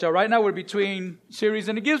So right now we're between series,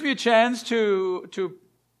 and it gives me a chance to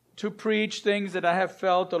preach things that I have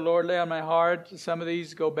felt the Lord lay on my heart. Some of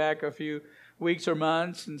these go back a few weeks or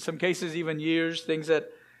months, in some cases even years, things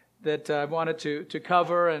that I wanted to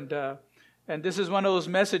cover, and this is one of those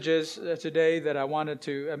messages today that I've wanted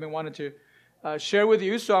to share with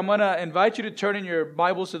you. So I'm going to invite you to turn in your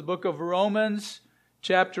Bibles to the book of Romans,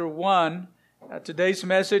 chapter 1. Today's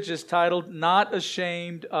message is titled, Not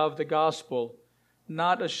Ashamed of the Gospel.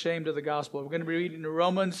 Not ashamed of the gospel. We're going to be reading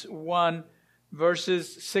Romans 1,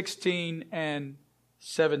 verses 16 and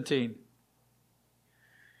 17.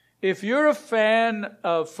 If you're a fan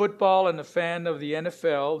of football and a fan of the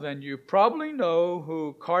NFL, then you probably know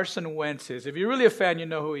who Carson Wentz is. If you're really a fan, you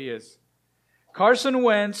know who he is. Carson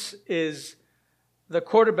Wentz is the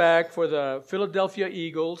quarterback for the Philadelphia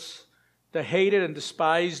Eagles, the hated and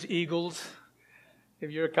despised Eagles,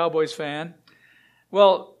 if you're a Cowboys fan.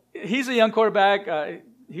 Well, he's a young quarterback.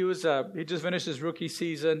 He just finished his rookie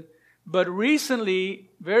season. But very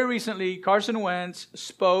recently, Carson Wentz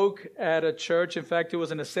spoke at a church. In fact, it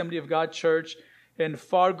was an Assembly of God church in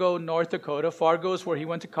Fargo, North Dakota. Fargo is where he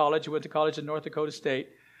went to college. He went to college at North Dakota State.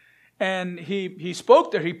 And he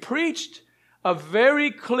spoke there. He preached a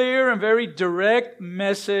very clear and very direct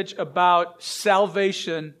message about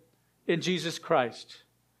salvation in Jesus Christ.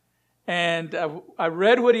 And I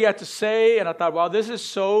read what he had to say, and I thought, wow, this is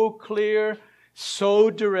so clear, so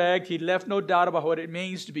direct. He left no doubt about what it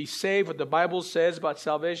means to be saved, what the Bible says about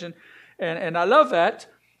salvation. And I love that,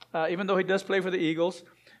 even though he does play for the Eagles.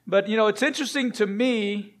 But, it's interesting to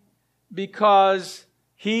me because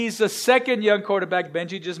he's the second young quarterback.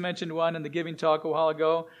 Benji just mentioned one in the giving talk a while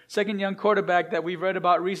ago. Second young quarterback that we've read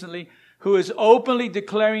about recently who is openly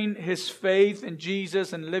declaring his faith in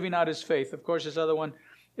Jesus and living out his faith. Of course, this other one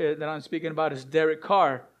that I'm speaking about is Derek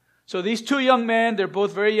Carr. So these two young men, they're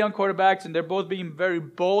both very young quarterbacks, and they're both being very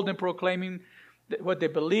bold in proclaiming what they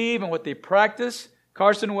believe and what they practice.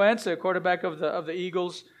 Carson Wentz, the quarterback of the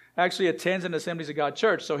Eagles, actually attends an Assemblies of God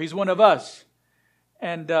church, so he's one of us.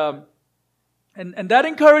 And that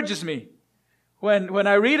encourages me when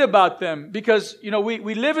I read about them, because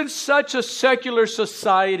we live in such a secular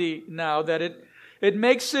society now that it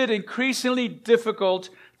makes it increasingly difficult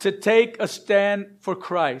to take a stand for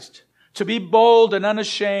Christ, to be bold and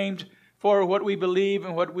unashamed for what we believe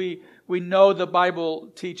and what we know the Bible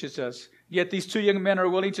teaches us. Yet these two young men are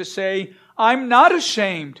willing to say, I'm not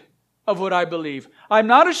ashamed of what I believe. I'm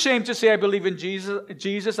not ashamed to say I believe in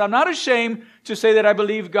Jesus. I'm not ashamed to say that I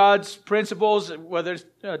believe God's principles, whether it's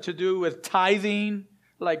to do with tithing,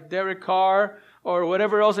 like Derek Carr, or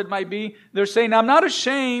whatever else it might be. They're saying, I'm not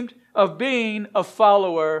ashamed of being a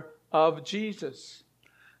follower of Jesus.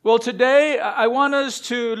 Well, today I want us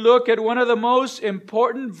to look at one of the most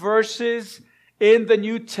important verses in the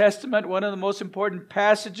New Testament, one of the most important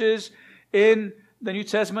passages in the New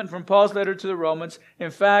Testament from Paul's letter to the Romans. In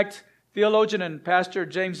fact, theologian and pastor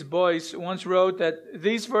James Boyce once wrote that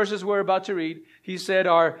these verses we're about to read, he said,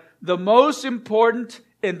 are the most important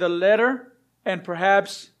in the letter and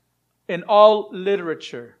perhaps in all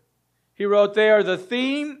literature. He wrote, they are the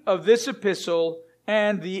theme of this epistle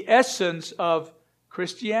and the essence of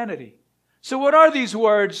Christianity. So what are these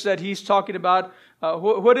words that he's talking about?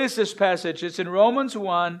 What is this passage? It's in Romans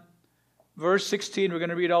 1, verse 16. We're going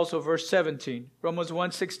to read also verse 17. Romans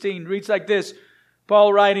 1:16 reads like this.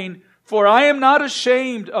 Paul writing, for I am not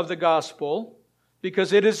ashamed of the gospel,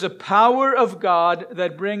 because it is the power of God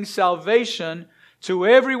that brings salvation to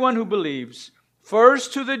everyone who believes,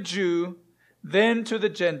 first to the Jew, then to the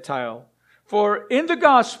Gentile. For in the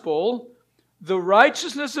gospel, the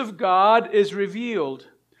righteousness of God is revealed,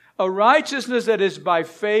 a righteousness that is by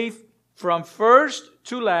faith from first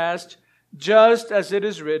to last, just as it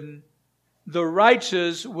is written, the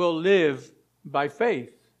righteous will live by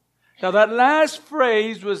faith. Now that last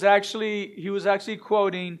phrase he was actually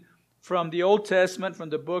quoting from the Old Testament,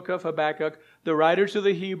 from the book of Habakkuk. The writer to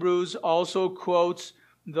the Hebrews also quotes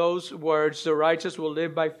those words, the righteous will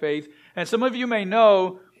live by faith. And some of you may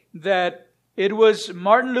know that it was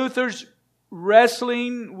Martin Luther's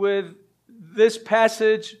wrestling with this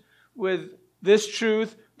passage, with this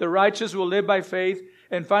truth, the righteous will live by faith,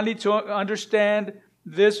 and finally to understand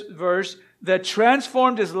this verse that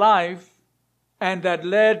transformed his life and that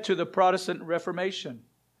led to the Protestant Reformation,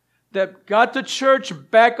 that got the church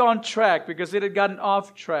back on track because it had gotten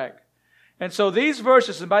off track. And so these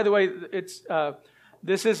verses, and by the way,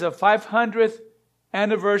 this is a 500th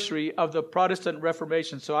anniversary of the Protestant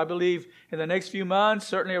Reformation. So I believe in the next few months,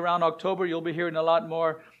 certainly around October, you'll be hearing a lot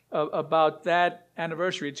more about that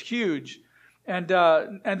anniversary. It's huge. And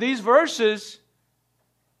these verses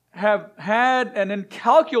have had an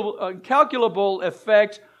incalculable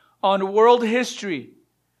effect on world history.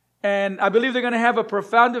 And I believe they're going to have a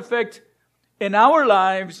profound effect in our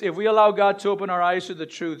lives if we allow God to open our eyes to the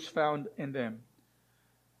truths found in them.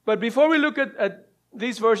 But before we look at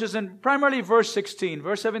these verses, and primarily verse 16,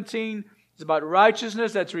 verse 17 is about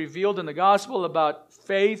righteousness that's revealed in the gospel, about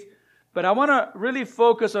faith. But I want to really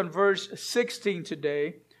focus on verse 16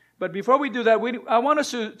 today. But before we do that, I want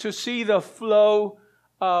us to see the flow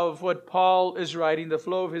of what Paul is writing, the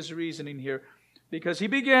flow of his reasoning here. Because he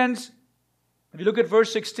begins, if you look at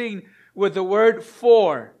verse 16, with the word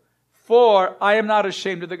for. For I am not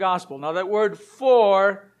ashamed of the gospel. Now that word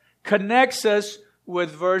for connects us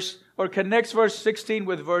with connects verse 16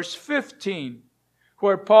 with verse 15,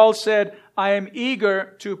 where Paul said, I am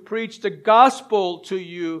eager to preach the gospel to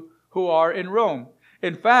you who are in Rome.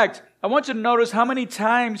 In fact, I want you to notice how many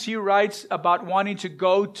times he writes about wanting to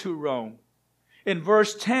go to Rome. In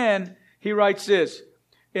verse 10, he writes this,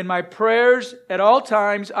 in my prayers at all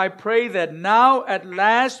times, I pray that now at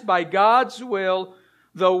last by God's will,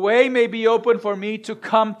 the way may be open for me to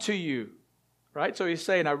come to you. Right? So he's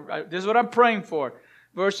saying, this is what I'm praying for.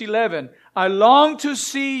 Verse 11, I long to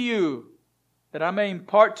see you, that I may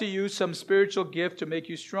impart to you some spiritual gift to make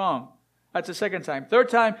you strong. That's the second time. Third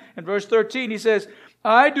time, in verse 13, he says,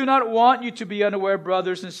 I do not want you to be unaware,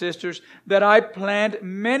 brothers and sisters, that I planned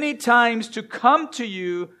many times to come to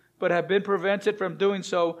you, but have been prevented from doing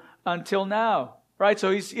so until now. Right?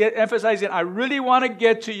 So he's emphasizing, I really want to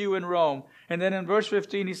get to you in Rome. And then in verse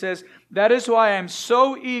 15, he says, that is why I am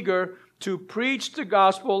so eager to preach the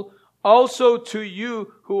gospel also to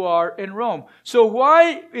you who are in Rome. So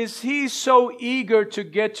why is he so eager to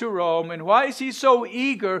get to Rome? And why is he so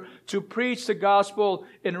eager to preach the gospel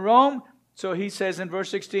in Rome? So he says in verse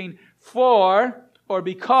 16, for, or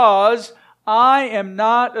because, I am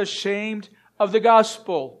not ashamed of the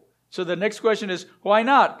gospel. So the next question is, why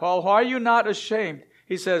not? Paul, why are you not ashamed?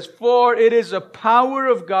 He says, for it is the power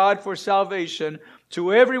of God for salvation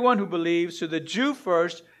to everyone who believes, to the Jew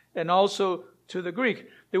first, and also to the Greek.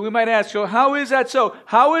 Then we might ask, so how is that so?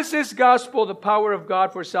 How is this gospel the power of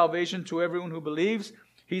God for salvation to everyone who believes?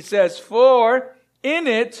 He says, for in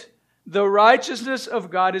it the righteousness of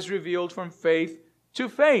God is revealed from faith to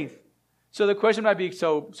faith. So the question might be,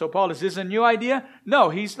 so Paul, is this a new idea? No,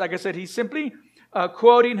 he's, like I said, he's simply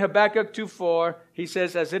quoting Habakkuk 2:4. He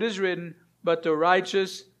says, as it is written, but the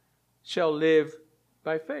righteous shall live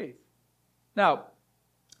by faith. Now,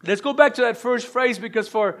 let's go back to that first phrase, because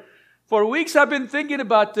for weeks I've been thinking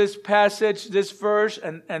about this passage, this verse,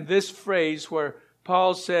 and this phrase where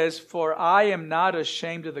Paul says, for I am not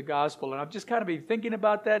ashamed of the gospel. And I've just kind of been thinking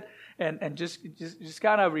about that and just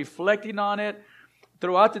kind of reflecting on it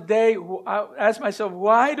throughout the day. I ask myself,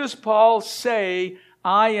 why does Paul say,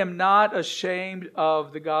 I am not ashamed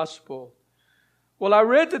of the gospel? Well, I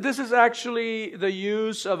read that this is actually the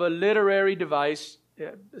use of a literary device,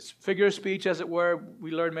 figure of speech, as it were.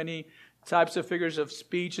 We learn many types of figures of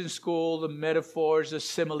speech in school, the metaphors, the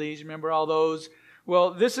similes. Remember all those?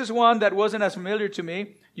 Well, this is one that wasn't as familiar to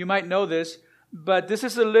me. You might know this, but this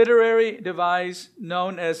is a literary device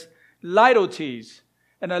known as litotes.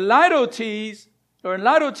 And a litote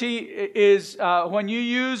is when you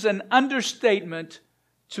use an understatement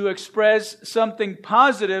to express something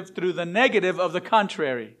positive through the negative of the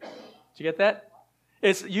contrary. Did you get that?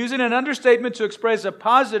 It's using an understatement to express a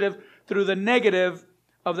positive through the negative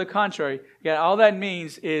of the contrary. Again, all that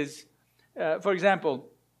means is, for example,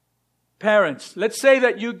 parents, let's say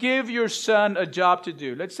that you give your son a job to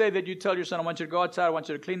do. Let's say that you tell your son, I want you to go outside, I want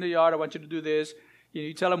you to clean the yard, I want you to do this.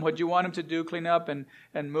 You tell him what you want him to do, clean up and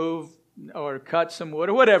move or cut some wood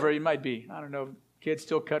or whatever it might be. I don't know. Kids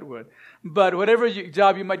still cut wood. But whatever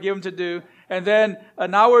job you might give him to do. And then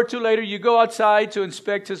an hour or two later, you go outside to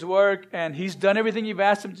inspect his work, and he's done everything you've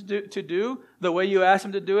asked him to do the way you asked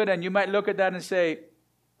him to do it. And you might look at that and say,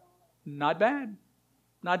 not bad.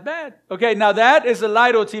 Not bad. Okay, now that is a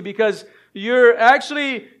litote because you're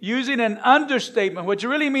actually using an understatement. What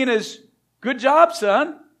you really mean is, good job,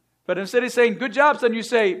 son. But instead of saying, good job, son, you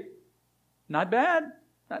say, not bad.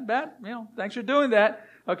 Not bad. Thanks for doing that.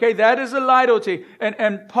 Okay, that is a litote.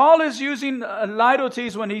 And Paul is using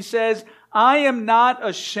litotes when he says, I am not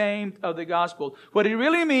ashamed of the gospel. What he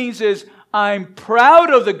really means is, I'm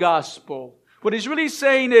proud of the gospel. What he's really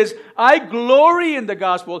saying is, I glory in the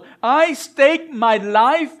gospel. I stake my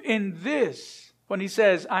life in this. When he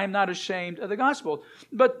says, I am not ashamed of the gospel.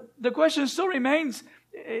 But the question still remains,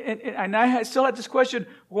 and I still have this question,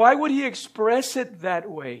 why would he express it that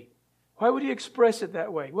way? Why would he express it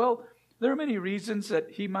that way? Well, there are many reasons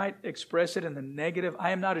that he might express it in the negative.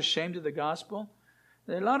 I am not ashamed of the gospel.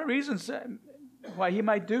 There are a lot of reasons why he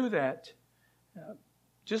might do that.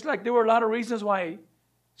 Just like there were a lot of reasons why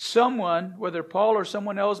someone, whether Paul or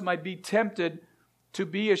someone else, might be tempted to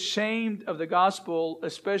be ashamed of the gospel,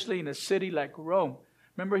 especially in a city like Rome.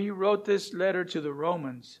 Remember, he wrote this letter to the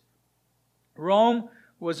Romans. Rome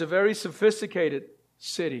was a very sophisticated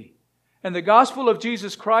city. And the gospel of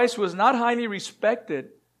Jesus Christ was not highly respected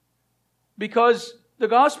because the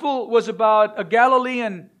gospel was about a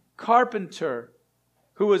Galilean carpenter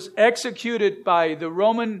who was executed by the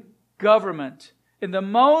Roman government in the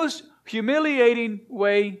most humiliating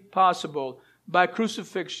way possible, by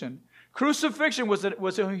crucifixion. Crucifixion was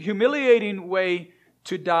a humiliating way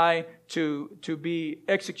to die, to be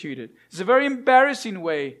executed. It's a very embarrassing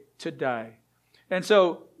way to die. And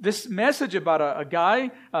so this message about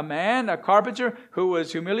a man, a carpenter who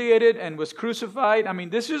was humiliated and was crucified, I mean,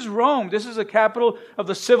 this is Rome. This is the capital of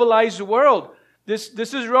the civilized world. This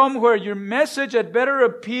is Rome, where your message had better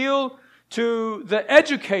appeal to the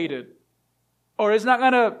educated, or it's not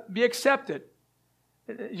going to be accepted.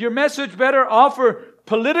 Your message better offer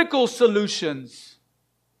political solutions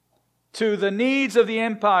to the needs of the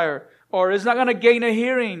empire, or it's not going to gain a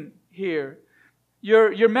hearing here.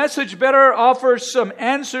 Your message better offer some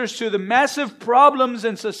answers to the massive problems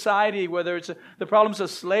in society, whether it's the problems of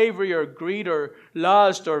slavery or greed or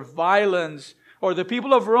lust or violence, or the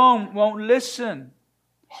people of Rome won't listen.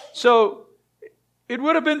 So it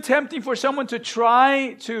would have been tempting for someone to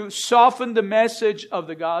try to soften the message of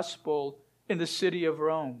the gospel in the city of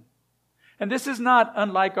Rome. And this is not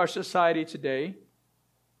unlike our society today,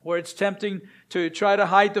 where it's tempting to try to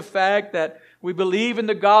hide the fact that we believe in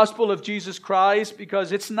the gospel of Jesus Christ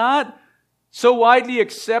because it's not so widely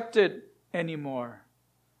accepted anymore.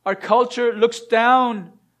 Our culture looks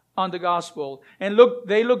down on the gospel, and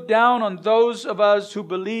they look down on those of us who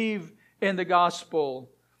believe in the gospel.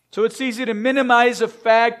 So it's easy to minimize the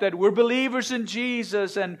fact that we're believers in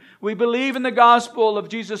Jesus and we believe in the gospel of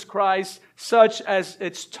Jesus Christ such as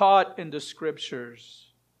it's taught in the Scriptures.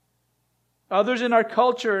 Others in our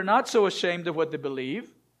culture are not so ashamed of what they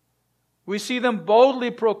believe. We see them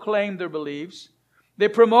boldly proclaim their beliefs. They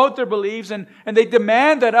promote their beliefs and they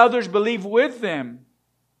demand that others believe with them.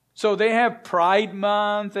 So they have Pride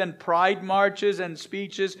Month and Pride marches and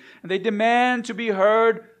speeches, and they demand to be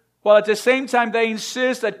heard, while at the same time they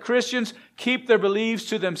insist that Christians keep their beliefs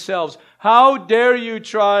to themselves. How dare you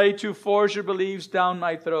try to force your beliefs down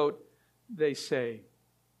my throat, they say.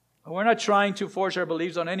 We're not trying to force our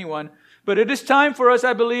beliefs on anyone, but it is time for us,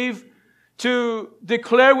 I believe, to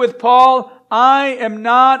declare with Paul, I am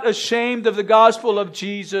not ashamed of the gospel of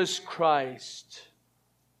Jesus Christ.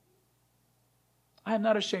 I am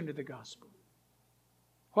not ashamed of the gospel.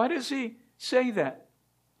 Why does he say that?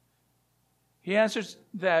 He answers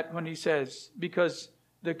that when he says, because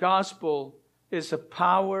the gospel is the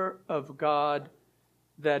power of God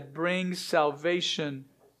that brings salvation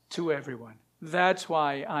to everyone. That's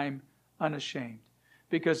why I'm unashamed.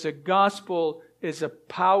 Because the gospel is a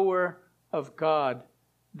power of God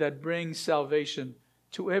that brings salvation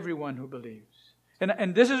to everyone who believes.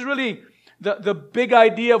 And this is really the big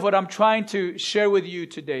idea of what I'm trying to share with you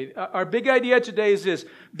today. Our big idea today is this.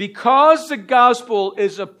 Because the gospel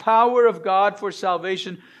is a power of God for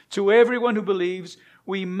salvation to everyone who believes,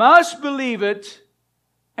 we must believe it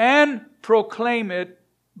and proclaim it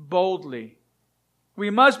boldly. We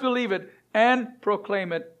must believe it and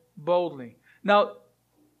proclaim it boldly. Now,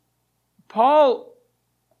 Paul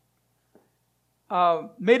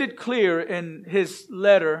made it clear in his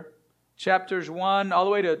letter, chapters 1 all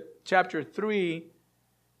the way to chapter 3,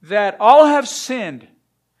 that all have sinned.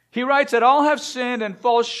 He writes that all have sinned and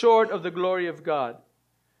fall short of the glory of God.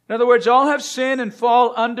 In other words, all have sinned and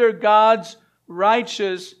fall under God's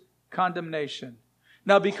righteous condemnation.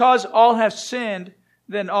 Now, because all have sinned,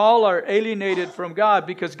 then all are alienated from God,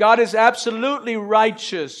 because God is absolutely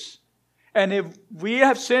righteous. And if we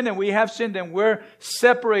have sinned, then we're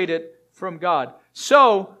separated from God.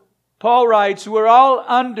 So, Paul writes, we're all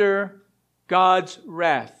under God's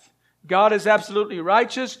wrath. God is absolutely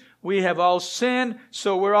righteous. We have all sinned,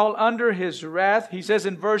 so we're all under His wrath. He says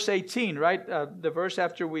in verse 18, right? The verse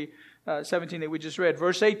after 17 that we just read.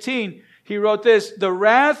 Verse 18, he wrote this, the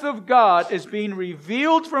wrath of God is being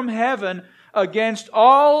revealed from heaven against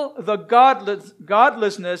all the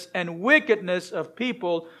godlessness and wickedness of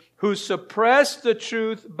people who suppress the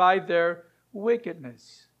truth by their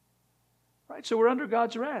wickedness. Right? So we're under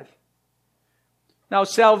God's wrath. Now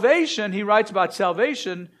salvation, he writes about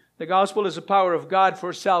salvation. The gospel is the power of God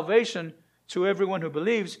for salvation to everyone who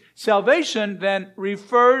believes. Salvation then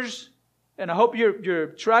refers, and I hope you're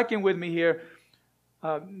tracking with me here,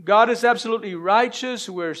 God is absolutely righteous.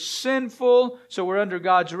 We're sinful, so we're under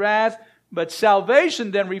God's wrath. But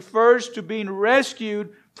salvation then refers to being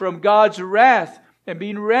rescued from God's wrath. and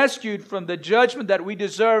being rescued from the judgment that we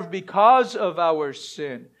deserve because of our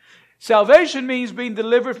sin. Salvation means being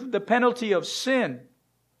delivered from the penalty of sin,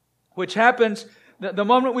 which happens the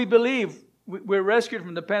moment we believe. We're rescued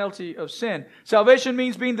from the penalty of sin. Salvation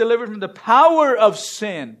means being delivered from the power of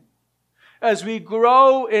sin as we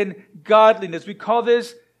grow in godliness. We call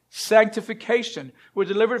this sanctification. We're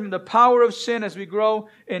delivered from the power of sin as we grow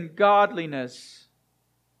in godliness.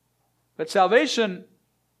 But salvation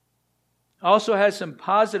also has some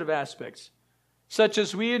positive aspects, such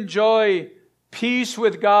as we enjoy peace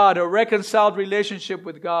with God, a reconciled relationship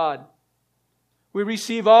with God. We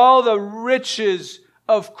receive all the riches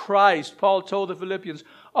of Christ. Paul told the Philippians,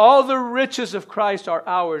 all the riches of Christ are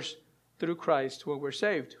ours through Christ when we're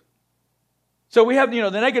saved. So we have, the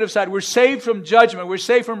negative side. We're saved from judgment. We're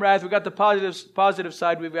saved from wrath. We've got the positive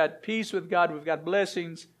side. We've got peace with God. We've got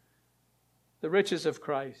blessings, the riches of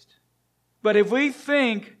Christ. But if we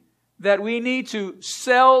think that we need to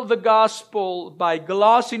sell the gospel by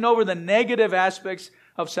glossing over the negative aspects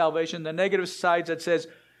of salvation, the negative sides that says,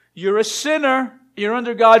 you're a sinner, you're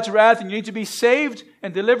under God's wrath, and you need to be saved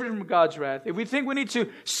and delivered from God's wrath. If we think we need to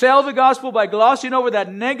sell the gospel by glossing over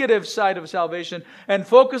that negative side of salvation and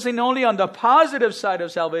focusing only on the positive side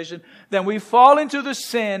of salvation, then we fall into the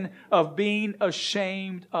sin of being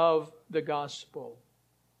ashamed of the gospel.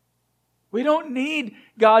 We don't need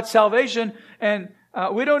God's salvation, and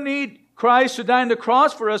we don't need Christ to die on the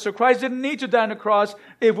cross for us, or Christ didn't need to die on the cross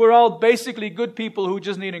if we're all basically good people who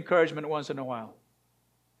just need encouragement once in a while.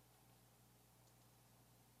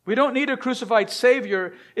 We don't need a crucified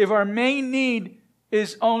Savior if our main need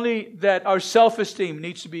is only that our self-esteem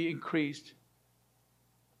needs to be increased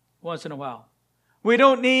once in a while. We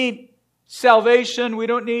don't need salvation. We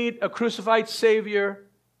don't need a crucified Savior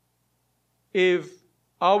if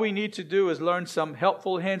all we need to do is learn some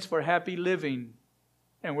helpful hints for happy living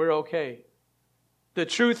and we're okay. The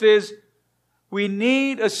truth is, we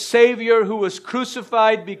need a Savior who was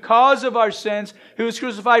crucified because of our sins, who was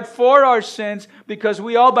crucified for our sins, because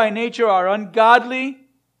we all by nature are ungodly,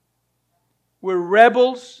 we're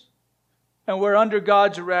rebels, and we're under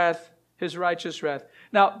God's wrath, His righteous wrath.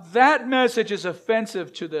 Now, that message is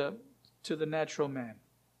offensive to the natural man.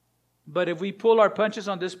 But if we pull our punches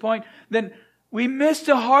on this point, then we miss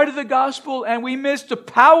the heart of the gospel and we miss the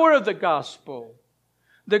power of the gospel.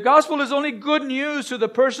 The gospel is only good news to the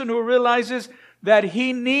person who realizes that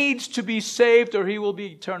he needs to be saved or he will be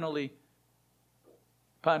eternally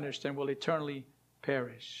punished and will eternally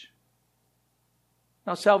perish.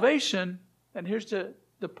 Now salvation, and here's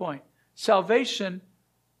the point. Salvation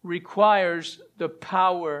requires the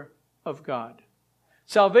power of God.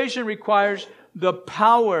 Salvation requires the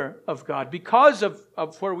power of God. Because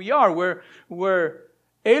of where we are, we're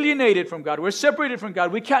alienated from God. We're separated from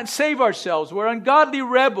God. We can't save ourselves. We're ungodly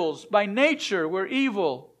rebels. By nature, we're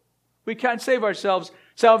evil. We can't save ourselves.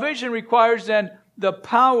 Salvation requires then the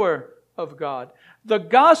power of God. The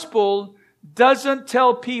gospel doesn't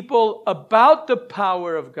tell people about the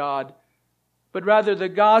power of God, but rather the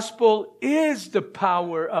gospel is the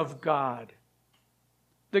power of God.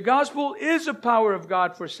 The gospel is the power of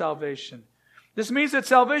God for salvation. This means that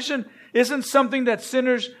salvation isn't something that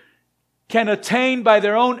sinners can attain by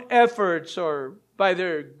their own efforts or by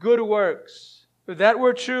their good works. If that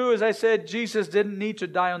were true, as I said, Jesus didn't need to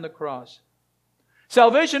die on the cross.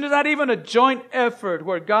 Salvation is not even a joint effort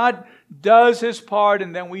where God does His part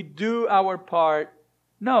and then we do our part.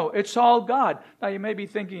 No, it's all God. Now you may be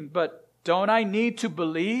thinking, but don't I need to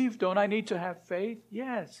believe? Don't I need to have faith?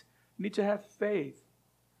 Yes, you need to have faith.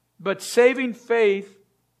 But saving faith,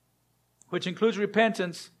 which includes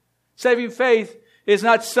repentance, saving faith is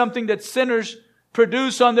not something that sinners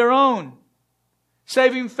produce on their own.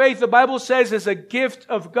 Saving faith, the Bible says, is a gift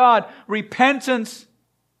of God. Repentance,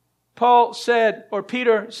 Paul said, or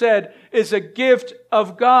Peter said, is a gift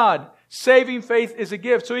of God. Saving faith is a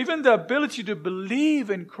gift. So even the ability to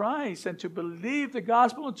believe in Christ and to believe the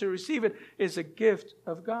gospel and to receive it is a gift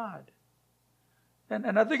of God.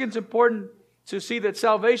 And I think it's important to see that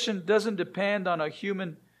salvation doesn't depend on a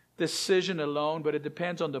human decision alone, but it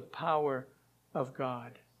depends on the power of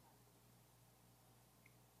God.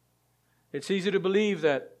 It's easy to believe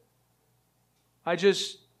that I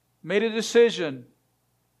just made a decision.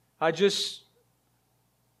 I just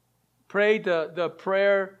prayed the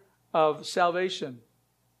prayer of salvation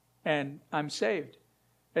and I'm saved.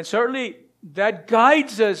 And certainly that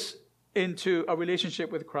guides us into a relationship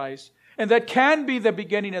with Christ. And that can be the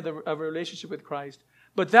beginning of a relationship with Christ.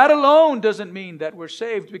 But that alone doesn't mean that we're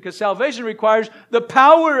saved, because salvation requires the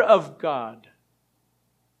power of God.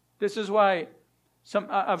 This is why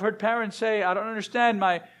I've heard parents say, I don't understand,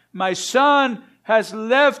 my son has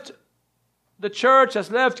left the church, has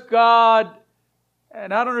left God.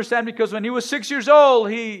 And I don't understand, because when he was 6 years old,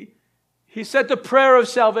 he said the prayer of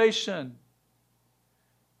salvation.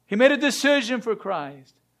 He made a decision for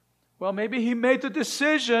Christ. Well, maybe he made the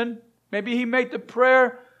decision, maybe he made the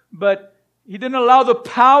prayer, but he didn't allow the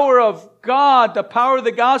power of God, the power of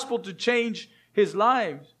the gospel to change his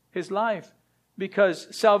life, because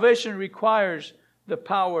salvation requires the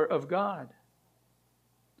power of God.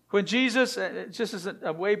 When Jesus, just as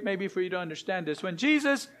a way maybe for you to understand this, when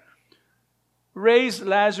Jesus raised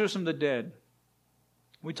Lazarus from the dead,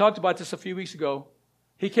 we talked about this a few weeks ago.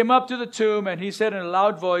 He came up to the tomb and he said in a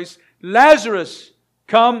loud voice, "Lazarus,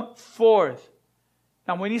 come forth."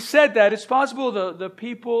 Now when he said that, it's possible the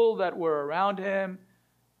people that were around him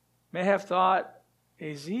may have thought,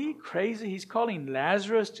 is he crazy? He's calling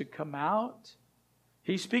Lazarus to come out?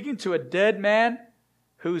 He's speaking to a dead man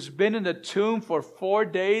who's been in the tomb for 4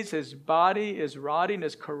 days. His body is rotting,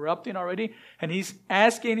 is corrupting already. And he's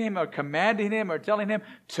asking him or commanding him or telling him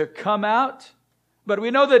to come out. But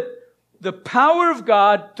we know that the power of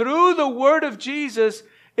God through the word of Jesus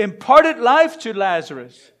imparted life to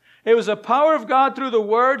Lazarus. It was the power of God through the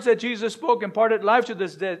words that Jesus spoke, imparted life to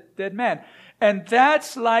this dead man. And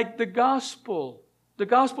that's like the gospel. The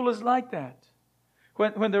gospel is like that.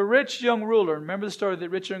 When the rich young ruler, remember the story of the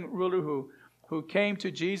rich young ruler who came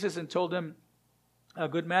to Jesus and told him,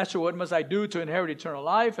 "Good master, what must I do to inherit eternal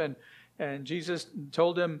life?" And Jesus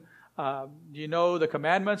told him, "You know the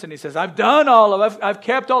commandments?" And he says, "I've done all of it. I've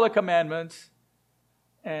kept all the commandments."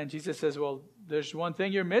 And Jesus says, "Well, there's one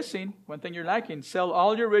thing you're missing, one thing you're lacking. Sell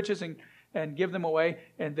all your riches and give them away,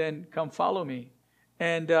 and then come follow me."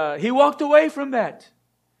 And he walked away from that.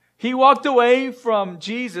 He walked away from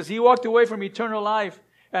Jesus. He walked away from eternal life.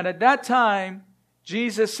 And at that time,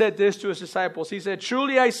 Jesus said this to his disciples. He said,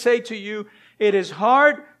 "Truly I say to you, it is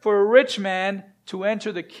hard for a rich man to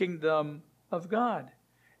enter the kingdom of God."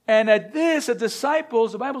 And at this, the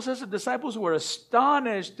disciples, the Bible says the disciples were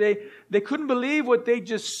astonished. They couldn't believe what they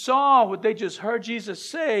just saw, what they just heard Jesus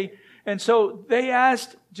say. And so they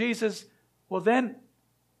asked Jesus, "Well then,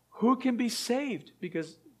 who can be saved?"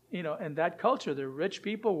 Because, in that culture, the rich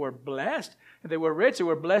people were blessed. They were rich, they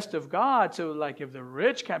were blessed of God. So like if the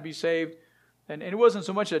rich can't be saved, and it wasn't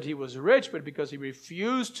so much that he was rich, but because he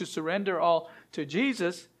refused to surrender all to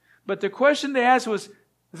Jesus. But the question they asked was,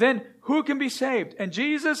 then who can be saved? And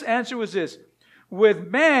Jesus' answer was this: with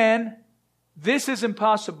man, this is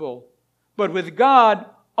impossible. But with God,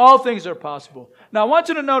 all things are possible. Now I want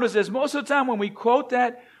you to notice this. Most of the time when we quote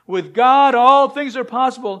that, with God, all things are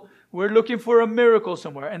possible, we're looking for a miracle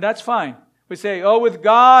somewhere. And that's fine. We say, with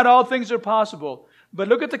God, all things are possible. But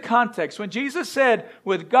look at the context. When Jesus said,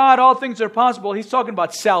 with God, all things are possible, he's talking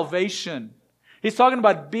about salvation. He's talking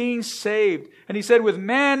about being saved. And he said, with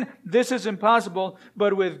man, this is impossible,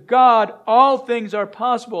 but with God, all things are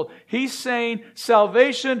possible. He's saying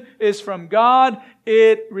salvation is from God.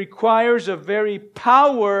 It requires a very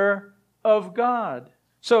power of God.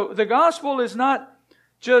 So the gospel is not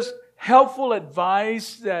just helpful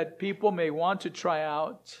advice that people may want to try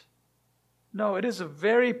out. No, it is a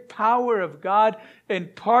very power of God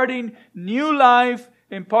imparting new life,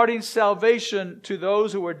 imparting salvation to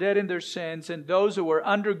those who were dead in their sins and those who were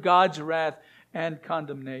under God's wrath and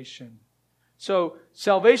condemnation. So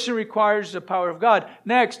salvation requires the power of God.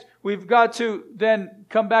 Next, we've got to then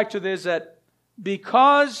come back to this, that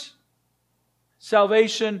because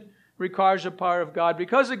salvation requires the power of God,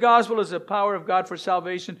 because the gospel is the power of God for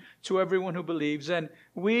salvation to everyone who believes, and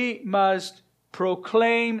we must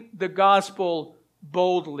proclaim the gospel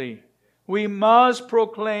boldly. We must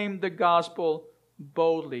proclaim the gospel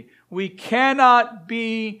boldly. We cannot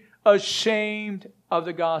be ashamed of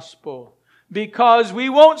the gospel, because we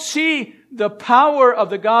won't see the power of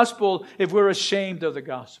the gospel if we're ashamed of the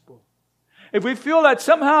gospel. If we feel that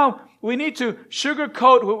somehow we need to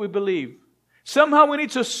sugarcoat what we believe, somehow we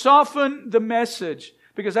need to soften the message,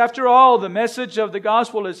 because after all, the message of the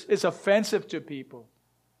gospel is offensive to people.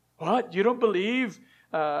 What? You don't believe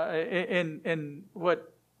in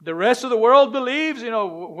what the rest of the world believes?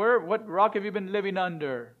 What rock have you been living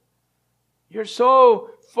under? You're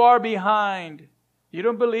so far behind. You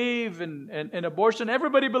don't believe in abortion.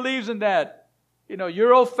 Everybody believes in that.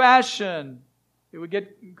 You're old-fashioned. You would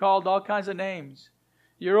get called all kinds of names.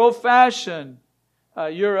 You're old-fashioned.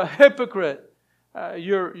 You're a hypocrite.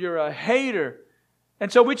 You're a hater.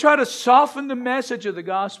 And so we try to soften the message of the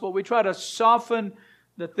gospel. We try to soften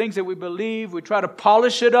the things that we believe. We try to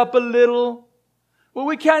polish it up a little. Well,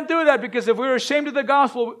 we can't do that, because if we're ashamed of the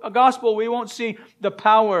gospel, we won't see the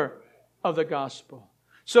power of the gospel.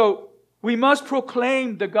 So we must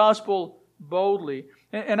proclaim the gospel boldly.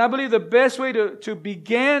 And I believe the best way to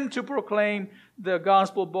begin to proclaim the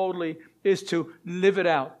gospel boldly is to live it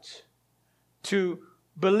out. To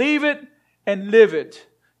believe it and live it.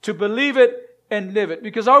 To believe it and live it.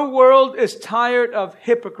 Because our world is tired of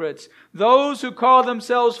hypocrites. Those who call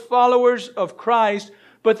themselves followers of Christ,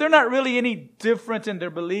 but they're not really any different in their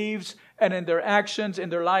beliefs and in their actions, in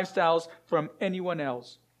their lifestyles from anyone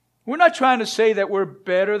else. We're not trying to say that we're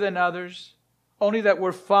better than others, only that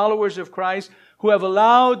we're followers of Christ who have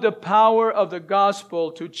allowed the power of the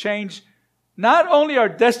gospel to change not only our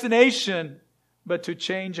destination, but to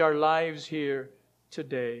change our lives here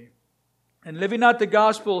today. And living out the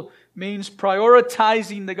gospel means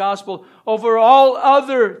prioritizing the gospel over all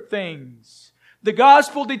other things. The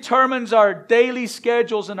gospel determines our daily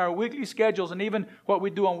schedules and our weekly schedules and even what we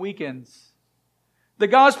do on weekends. The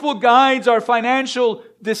gospel guides our financial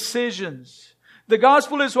decisions. The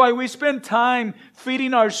gospel is why we spend time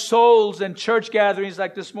feeding our souls in church gatherings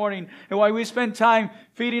like this morning, and why we spend time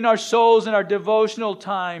feeding our souls in our devotional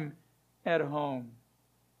time at home.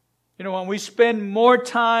 You know, when we spend more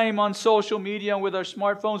time on social media and with our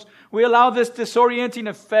smartphones, we allow this disorienting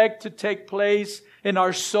effect to take place in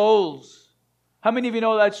our souls. How many of you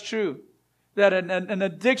know that's true? That an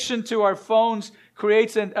addiction to our phones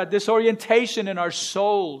creates a disorientation in our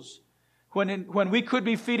souls. When we could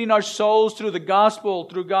be feeding our souls through the gospel,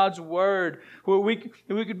 through God's word, where we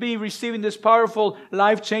could be receiving this powerful,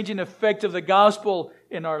 life-changing effect of the gospel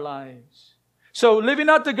in our lives. So living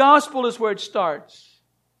out the gospel is where it starts.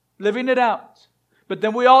 Living it out. But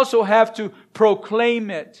then we also have to proclaim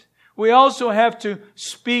it. We also have to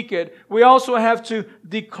speak it. We also have to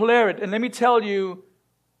declare it. And let me tell you,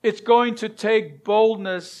 it's going to take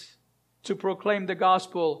boldness to proclaim the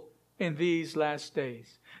gospel in these last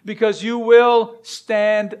days. Because you will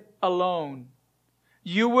stand alone.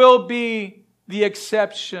 You will be the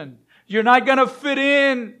exception. You're not going to fit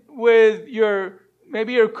in with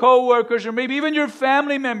maybe your co-workers or maybe even your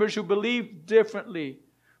family members who believe differently.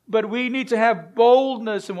 But we need to have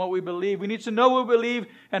boldness in what we believe. We need to know what we believe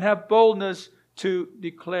and have boldness to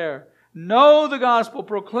declare. Know the gospel,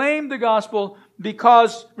 proclaim the gospel,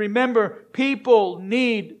 because remember, people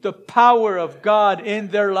need the power of God in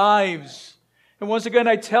their lives. And once again,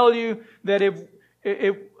 I tell you that if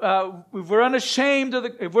we're ashamed of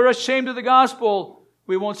the gospel,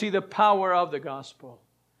 we won't see the power of the gospel.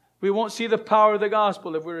 We won't see the power of the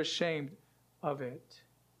gospel if we're ashamed of it.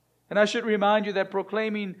 And I should remind you that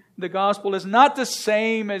proclaiming the gospel is not the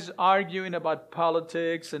same as arguing about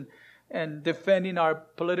politics and defending our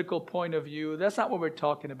political point of view. That's not what we're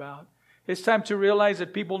talking about. It's time to realize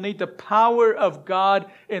that people need the power of God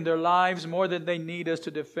in their lives more than they need us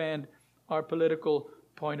to defend our political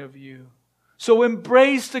point of view. So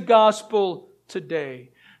embrace the gospel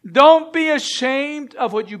today. Don't be ashamed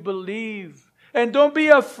of what you believe. And don't be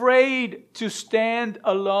afraid to stand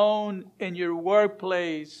alone in your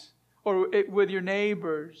workplace or with your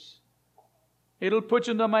neighbors. It'll put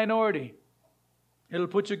you in the minority. It'll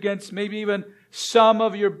put you against maybe even some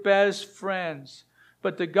of your best friends.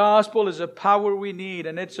 But the gospel is a power we need,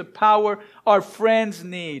 and it's a power our friends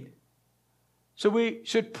need. So we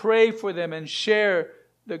should pray for them and share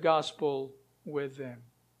the gospel with them.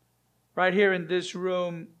 Right here in this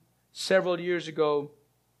room, several years ago,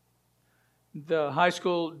 the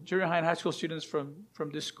junior high and high school students from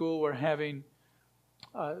this school were having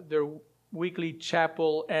their weekly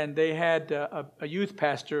chapel, and they had a youth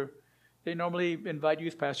pastor. They normally invite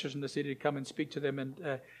youth pastors in the city to come and speak to them.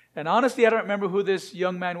 And honestly, I don't remember who this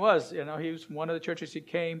young man was. You know, he was one of the churches. He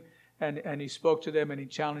came and he spoke to them and he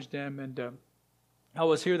challenged them. And I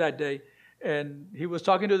was here that day, and he was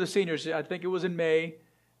talking to the seniors. I think it was in May,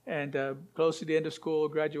 and close to the end of school,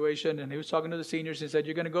 graduation. And he was talking to the seniors and said,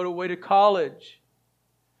 "You're going to go away to college,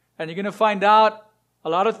 and you're going to find out a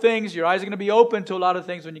lot of things. Your eyes are going to be open to a lot of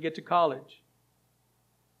things when you get to college.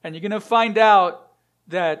 And you're going to find out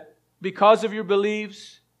that because of your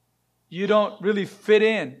beliefs, you don't really fit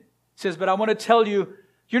in." He says, "But I want to tell you,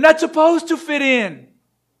 you're not supposed to fit in.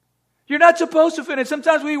 You're not supposed to fit in.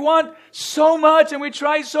 Sometimes we want so much and we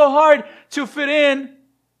try so hard to fit in."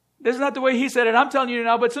 This is not the way he said it. I'm telling you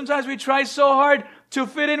now, but sometimes we try so hard to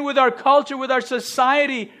fit in with our culture, with our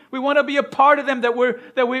society. We want to be a part of them, that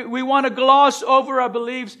we want to gloss over our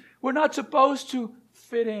beliefs. We're not supposed to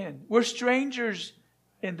fit in. We're strangers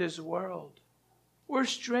in this world. We're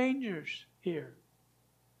strangers here.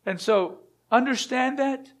 And so understand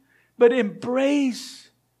that, but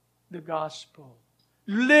embrace the gospel.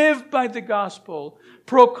 Live by the gospel.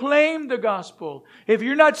 Proclaim the gospel. If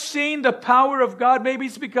you're not seeing the power of God, maybe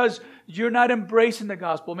it's because you're not embracing the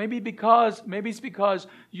gospel. Maybe it's because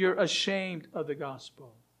you're ashamed of the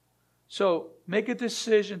gospel. So make a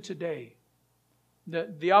decision today.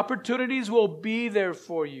 The opportunities will be there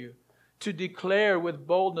for you to declare with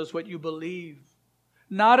boldness what you believe.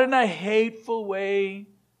 Not in a hateful way.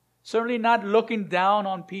 Certainly not looking down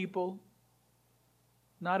on people.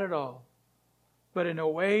 Not at all. But in a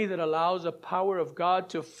way that allows the power of God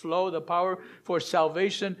to flow, the power for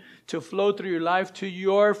salvation to flow through your life to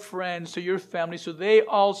your friends, to your family, so they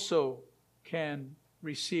also can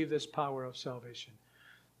receive this power of salvation.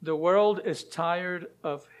 The world is tired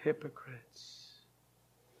of hypocrites.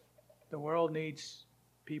 The world needs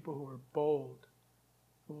people who are bold,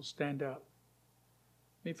 who will stand up.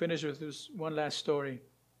 Let me finish with this one last story.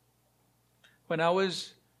 When I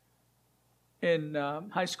was in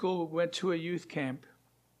high school, we went to a youth camp.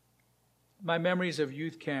 My memories of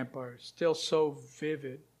youth camp are still so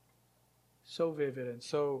vivid and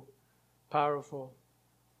so powerful.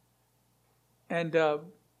 And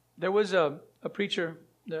there was a preacher,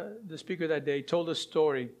 the speaker that day, told a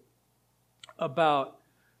story about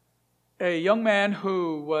a young man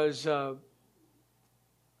who was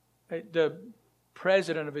the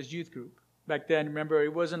president of his youth group. Back then, remember,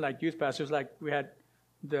 it wasn't like youth pastor. It was like we had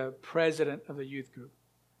the president of the youth group.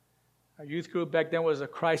 Our youth group back then was a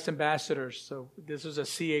Christ ambassadors. So this was a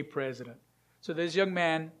CA president. So this young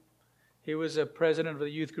man, he was a president of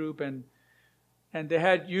the youth group, and they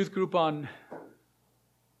had youth group on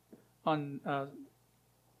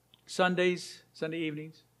Sunday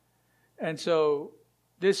evenings. And so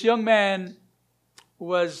this young man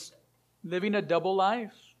was living a double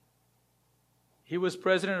life. He was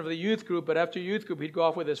president of the youth group, but after youth group, he'd go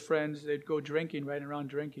off with his friends. They'd go drinking, riding around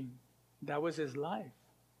drinking. That was his life.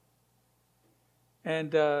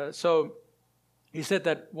 And so he said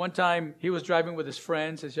that one time he was driving with his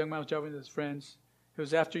friends. This young man was driving with his friends. It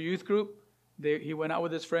was after youth group. He went out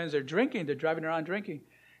with his friends. They're drinking. They're driving around drinking.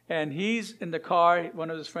 And he's in the car.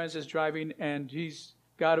 One of his friends is driving, and he's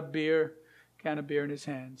got a can of beer in his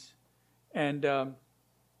hands. And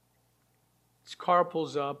his car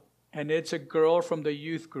pulls up, and it's a girl from the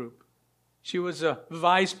youth group. She was a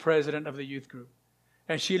vice president of the youth group.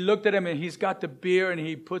 And she looked at him, and he's got the beer, and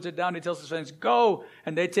he puts it down. He tells his friends, go.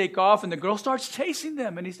 And they take off, and the girl starts chasing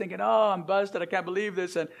them. And he's thinking, oh, I'm busted. I can't believe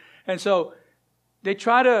this. And so they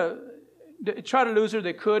try to lose her.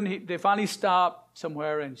 They couldn't. They finally stop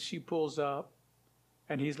somewhere, and she pulls up.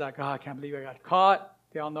 And he's like, oh, I can't believe I got caught.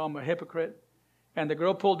 They all know I'm a hypocrite. And the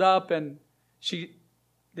girl pulled up, and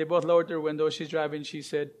they both lowered their window. She's driving. She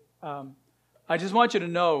said, I just want you to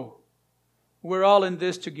know we're all in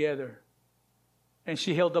this together. And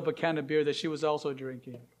she held up a can of beer that she was also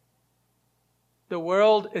drinking. The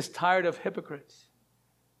world is tired of hypocrites.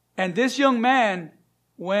 And this young man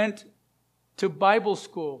went to Bible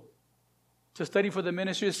school to study for the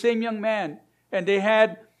ministry. The same young man. And they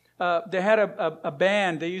had a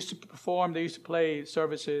band. They used to perform. They used to play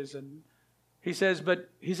services. And he says,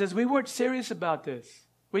 we weren't serious about this.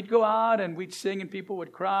 We'd go out and we'd sing, and people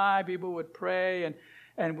would cry, people would pray,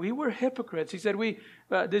 and we were hypocrites. He said,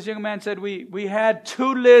 this young man said, we had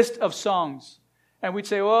 2 lists of songs. And we'd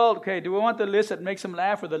say, well, okay, do we want the list that makes him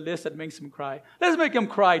laugh or the list that makes him cry? Let's make him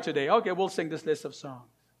cry today. Okay, we'll sing this list of songs.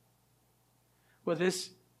 Well,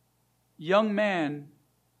 this young man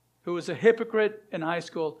who was a hypocrite in high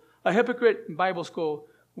school, a hypocrite in Bible school,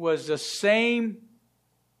 was the same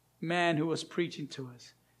man who was preaching to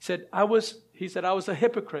us. He said, I was a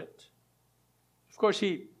hypocrite. Of course,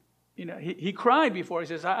 he cried before. He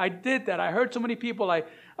says, I did that. I hurt so many people.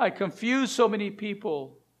 I confused so many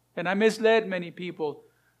people. And I misled many people.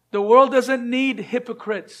 The world doesn't need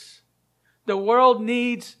hypocrites. The world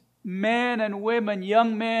needs men and women,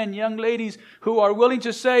 young men, young ladies, who are willing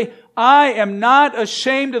to say, I am not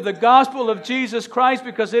ashamed of the gospel of Jesus Christ,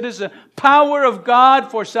 because it is the power of God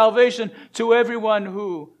for salvation to everyone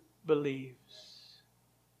who believes.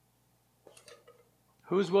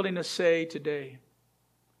 Who's willing to say today,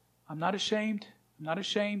 I'm not ashamed. I'm not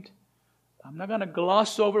ashamed. I'm not going to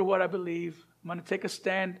gloss over what I believe. I'm going to take a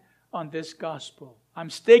stand on this gospel. I'm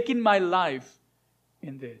staking my life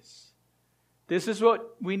in this. This is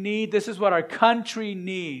what we need. This is what our country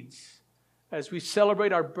needs. As we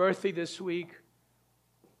celebrate our birthday this week,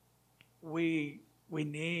 we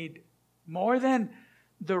need more than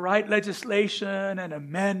the right legislation and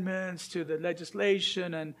amendments to the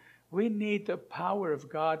legislation, and we need the power of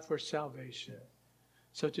God for salvation.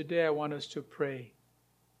 So today I want us to pray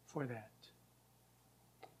for that.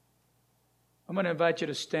 I'm going to invite you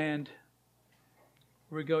to stand.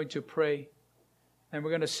 We're going to pray, and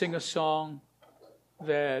we're going to sing a song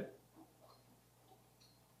that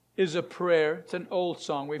is a prayer. It's an old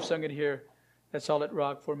song. We've sung it here at Solid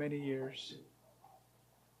Rock for many years.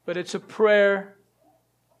 But it's a prayer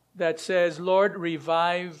that says, Lord,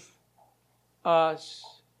 revive us.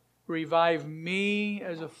 Revive me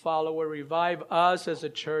as a follower. Revive us as a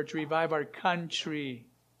church. Revive our country.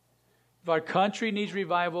 If our country needs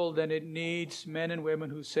revival, then it needs men and women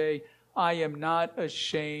who say, I am not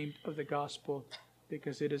ashamed of the gospel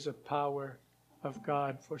because it is a power of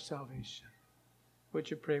God for salvation. Would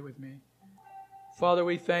you pray with me? Father,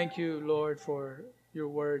 we thank you, Lord, for your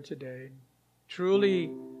word today.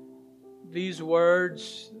 Truly, these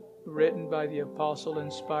words written by the apostle,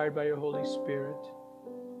 inspired by your Holy Spirit.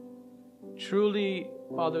 Truly,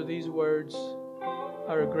 Father, these words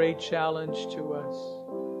are a great challenge to us.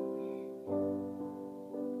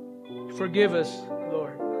 Forgive us,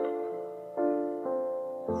 Lord,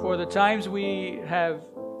 for the times we have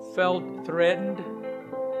felt threatened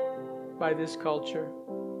by this culture,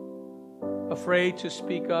 afraid to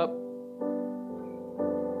speak up.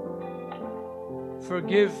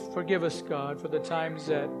 Forgive us, God, for the times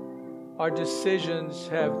that our decisions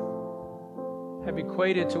have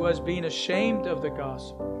equated to us being ashamed of the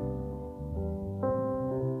gospel.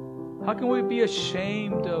 How can we be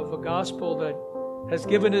ashamed of a gospel that has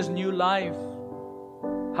given us new life?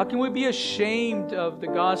 How can we be ashamed of the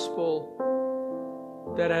gospel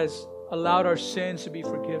that has allowed our sins to be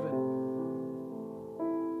forgiven?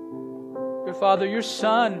 Your Father, your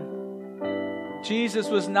Son, Jesus,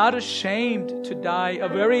 was not ashamed to die a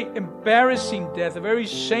very embarrassing death, a very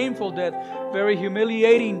shameful death, very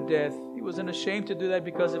humiliating death. He wasn't ashamed to do that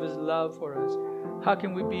because of His love for us. How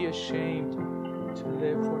can we be ashamed to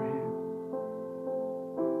live for Him?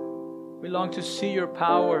 We long to see your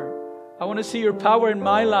power. I want to see your power in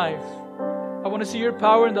my life. I want to see your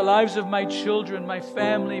power in the lives of my children, my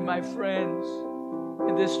family, my friends,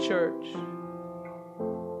 in this church.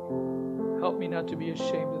 Help me not to be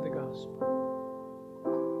ashamed of the gospel.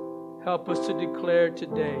 Help us to declare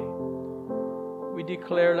today. We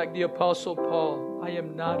declare like the Apostle Paul, I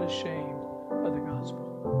am not ashamed of the gospel.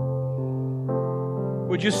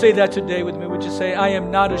 Would you say that today with me? Would you say, I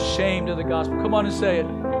am not ashamed of the gospel? Come on and say it.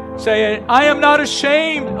 Say it. I am not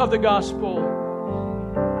ashamed of the gospel.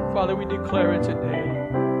 Father, we declare it today.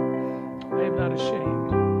 I am not ashamed.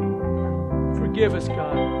 Forgive us,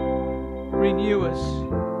 God. Renew us.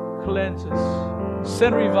 Cleanse us.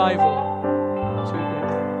 Send revival today.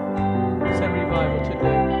 Send revival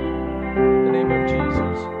today. In the name of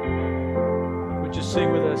Jesus. Would you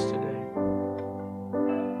sing with us today?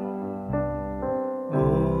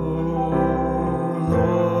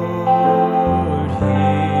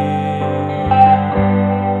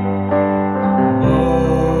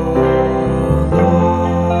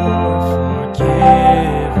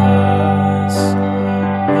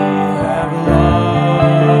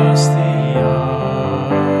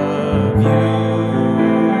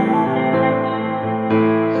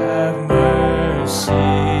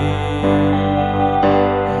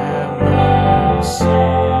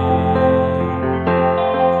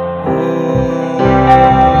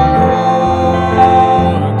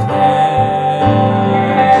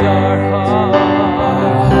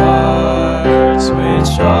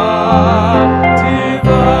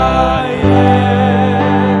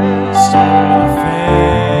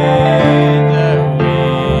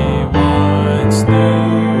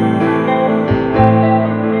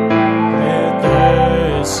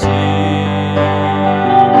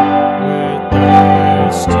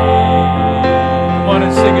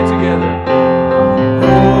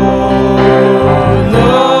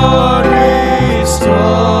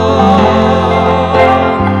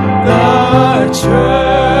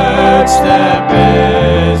 Church that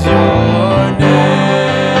bears your